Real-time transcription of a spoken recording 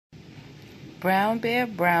Brown bear,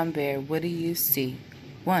 what do you see?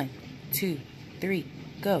 1, 2, 3,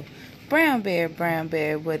 go. Brown bear,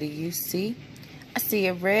 what do you see? I see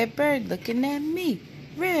a red bird looking at me.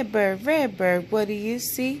 Red bird, what do you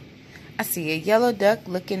see? I see a yellow duck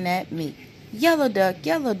looking at me. Yellow duck,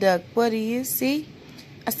 what do you see?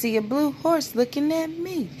 I see a blue horse looking at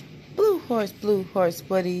me. Blue horse,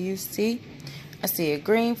 what do you see? I see a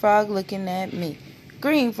green frog looking at me.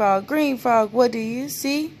 Green frog, what do you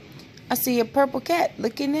see? I see a purple cat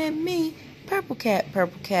looking at me. Purple cat,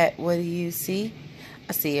 what do you see?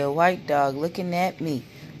 I see a white dog looking at me.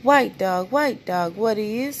 White dog, what do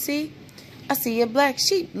you see? I see a black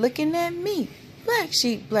sheep looking at me. Black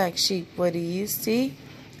sheep, what do you see?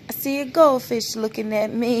 I see a goldfish looking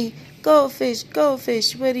at me. Goldfish,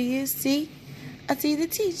 what do you see? I see the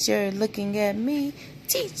teacher looking at me.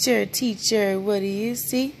 Teacher, what do you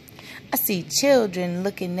see? I see children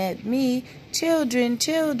looking at me. Children,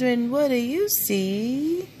 what do you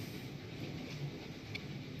see?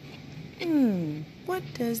 What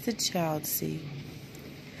does the child see?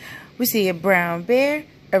 We see a brown bear,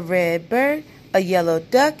 a red bird, a yellow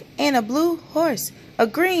duck, and a blue horse, a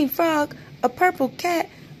green frog, a purple cat,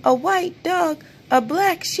 a white dog, a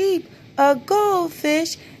black sheep, a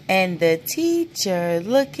goldfish, and the teacher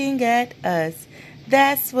looking at us.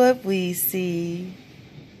 That's what we see.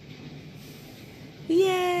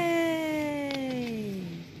 Yay!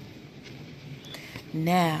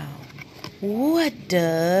 Now, what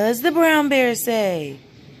does the brown bear say?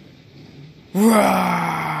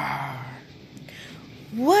 Roar!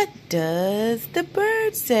 What does the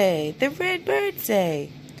bird say? The red bird say?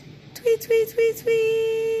 Tweet, tweet, tweet,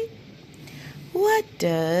 tweet. What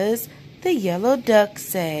does the yellow duck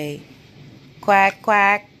say? Quack,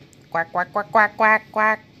 quack. Quack, quack, quack, quack, quack,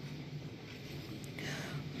 quack.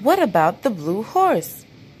 What about the blue horse?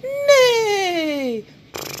 Neigh!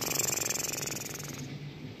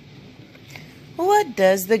 What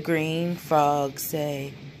does the green frog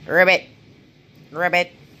say? Ribbit,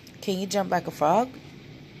 ribbit. Can you jump like a frog?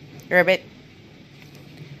 Ribbit.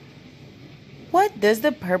 What does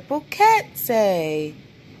the purple cat say?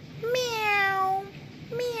 Meow,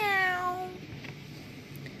 meow.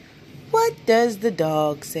 What does the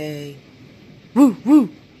dog say? Woo, woo,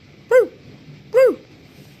 woo, woo.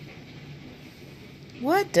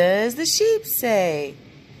 What does the sheep say?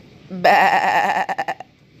 Bah.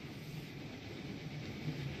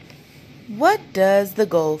 What does the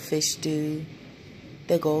goldfish do?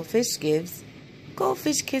 The goldfish gives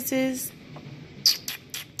goldfish kisses.